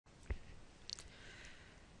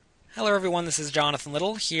Hello, everyone. This is Jonathan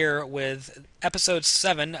Little here with episode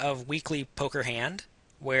 7 of Weekly Poker Hand,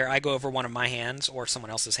 where I go over one of my hands or someone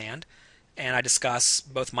else's hand, and I discuss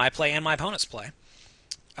both my play and my opponent's play.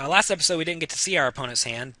 Last episode, we didn't get to see our opponent's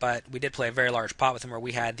hand, but we did play a very large pot with him where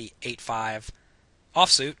we had the 8-5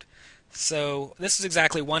 offsuit. So, this is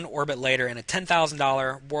exactly one orbit later in a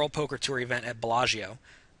 $10,000 World Poker Tour event at Bellagio.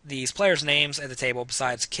 These players' names at the table,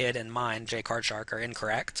 besides Kid and mine, Jay Cardshark, are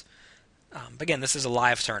incorrect. But again, this is a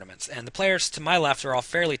live tournament, and the players to my left are all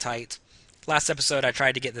fairly tight. Last episode, I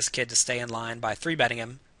tried to get this kid to stay in line by three betting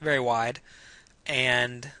him very wide,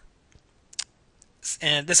 and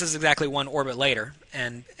this is exactly one orbit later,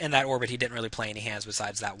 and in that orbit, he didn't really play any hands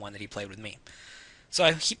besides that one that he played with me.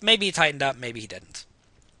 So maybe he tightened up, maybe he didn't.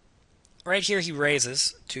 Right here, he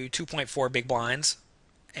raises to 2.4 big blinds,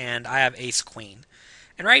 and I have ace queen.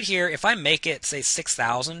 And right here, if I make it say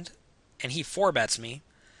 6,000, and he four bets me,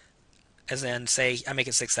 as in say I make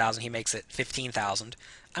it 6,000, he makes it 15,000,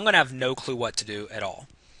 I'm going to have no clue what to do at all.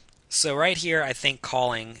 So right here, I think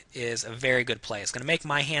calling is a very good play. It's going to make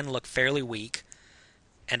my hand look fairly weak,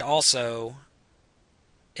 and also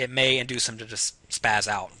it may induce him to just spaz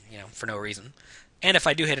out, for no reason. And if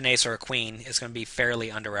I do hit an ace or a queen, it's going to be fairly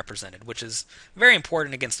underrepresented, which is very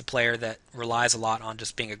important against a player that relies a lot on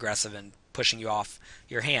just being aggressive and pushing you off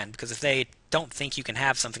your hand. Because if they don't think you can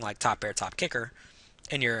have something like top pair, top kicker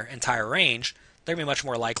in your entire range, they're going to be much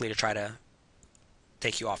more likely to try to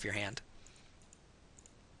take you off your hand.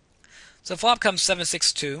 So flop comes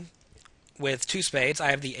 7-6-2 with two spades.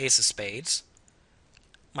 I have the ace of spades.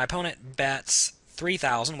 My opponent bets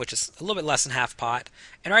 3,000, which is a little bit less than half pot.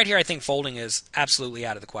 And right here, I think folding is absolutely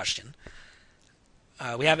out of the question.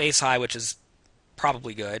 We have ace high, which is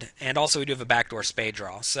probably good. And also we do have a backdoor spade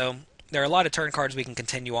draw. So there are a lot of turn cards we can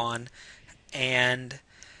continue on. And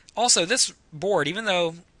also, this board, even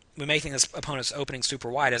though we may think this opponent's opening super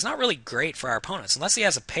wide, is not really great for our opponents. Unless he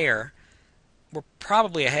has a pair, we're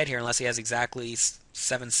probably ahead here unless he has exactly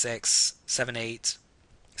 7-6, 7-8,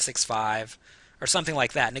 6-5, or something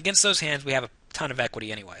like that. And against those hands, we have a ton of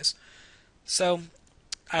equity anyways. So,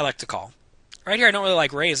 I like to call. Right here, I don't really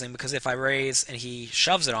like raising, because if I raise and he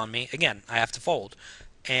shoves it on me, again, I have to fold.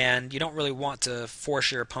 And you don't really want to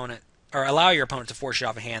force your opponent, or allow your opponent to force you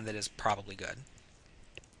off a hand that is probably good.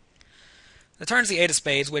 The turn's the 8 of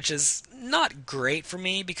spades, which is not great for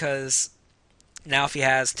me because now if he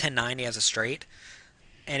has 10-9, he has a straight.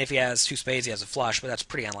 And if he has two spades, he has a flush, but that's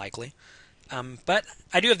pretty unlikely. But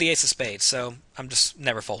I do have the ace of spades, so I'm just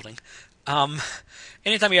never folding.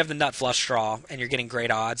 Anytime you have the nut flush draw and you're getting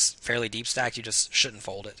great odds, fairly deep stacked, you just shouldn't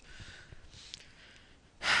fold it.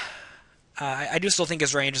 I do still think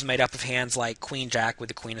his range is made up of hands like Queen Jack with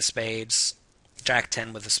the Queen of Spades, Jack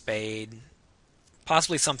 10 with a spade,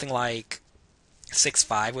 possibly something like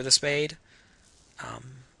 6-5 with a spade.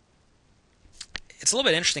 It's a little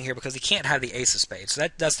bit interesting here because he can't have the ace of spades, so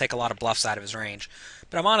that does take a lot of bluffs out of his range.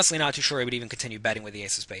 But I'm honestly not too sure he would even continue betting with the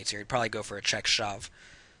ace of spades here. He'd probably go for a check shove.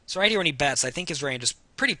 So right here when he bets, I think his range is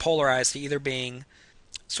pretty polarized to either being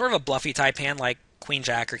sort of a bluffy type hand like Queen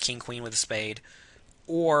Jack or King Queen with a spade,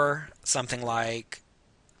 or something like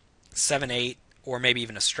 7-8 or maybe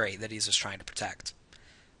even a straight that he's just trying to protect.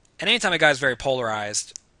 And anytime a guy's very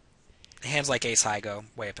polarized, hands like ace high go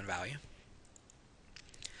way up in value.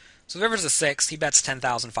 So the river's a 6. He bets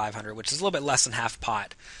 10,500, which is a little bit less than half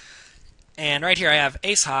pot. And right here I have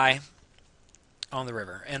ace high on the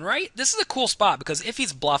river. And this is a cool spot because if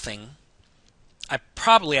he's bluffing, I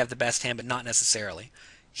probably have the best hand, but not necessarily.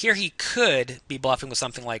 Here he could be bluffing with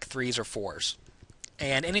something like 3s or 4s.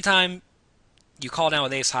 And anytime you call down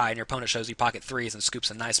with ace high and your opponent shows you pocket 3s and scoops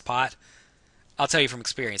a nice pot, I'll tell you from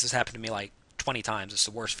experience, this happened to me like 20 times. It's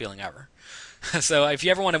the worst feeling ever. So if you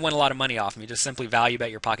ever want to win a lot of money off me, just simply value bet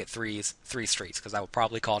your pocket 3s, 3 streets, because I will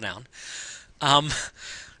probably call down.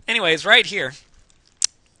 Anyways, right here,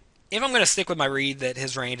 if I'm going to stick with my read that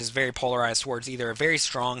his range is very polarized towards either a very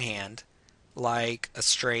strong hand, like a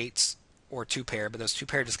straight or two pair, but those two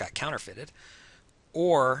pair just got counterfeited,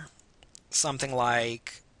 or something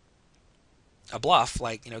like a bluff,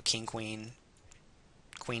 like King Queen,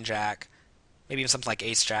 Queen Jack, maybe even something like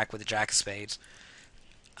Ace Jack with a Jack of Spades.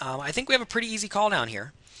 I think we have a pretty easy call down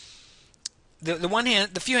here. The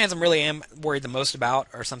few hands I'm really am worried the most about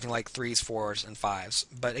are something like 3s, 4s, and 5s.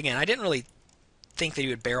 But again, I didn't really think that he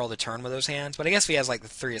would barrel the turn with those hands. But I guess if he has like the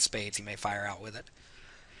 3 of spades, he may fire out with it.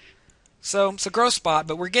 So it's a gross spot,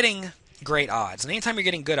 but we're getting great odds. And anytime you're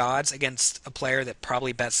getting good odds against a player that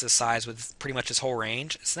probably bets this size with pretty much his whole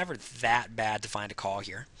range, it's never that bad to find a call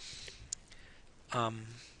here. And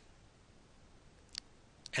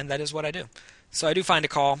that is what I do. So I do find a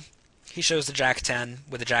call. He shows the Jack 10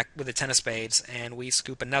 with the 10 of spades, and we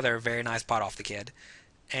scoop another very nice pot off the kid.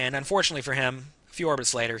 And unfortunately for him, a few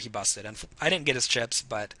orbits later, he busted. And I didn't get his chips,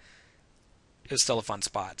 but it was still a fun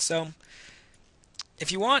spot. So,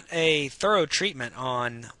 if you want a thorough treatment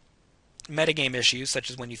on metagame issues, such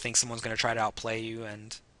as when you think someone's going to try to outplay you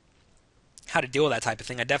and how to deal with that type of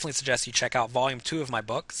thing, I definitely suggest you check out Volume 2 of my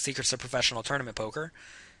book, Secrets of Professional Tournament Poker.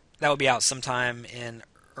 That will be out sometime in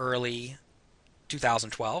early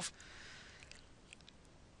 2012.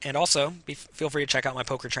 And also, feel free to check out my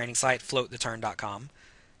poker training site, floattheturn.com.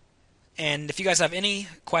 And if you guys have any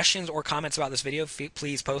questions or comments about this video,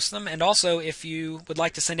 please post them. And also, if you would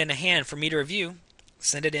like to send in a hand for me to review,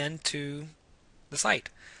 send it in to the site.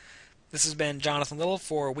 This has been Jonathan Little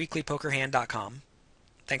for weeklypokerhand.com.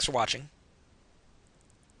 Thanks for watching.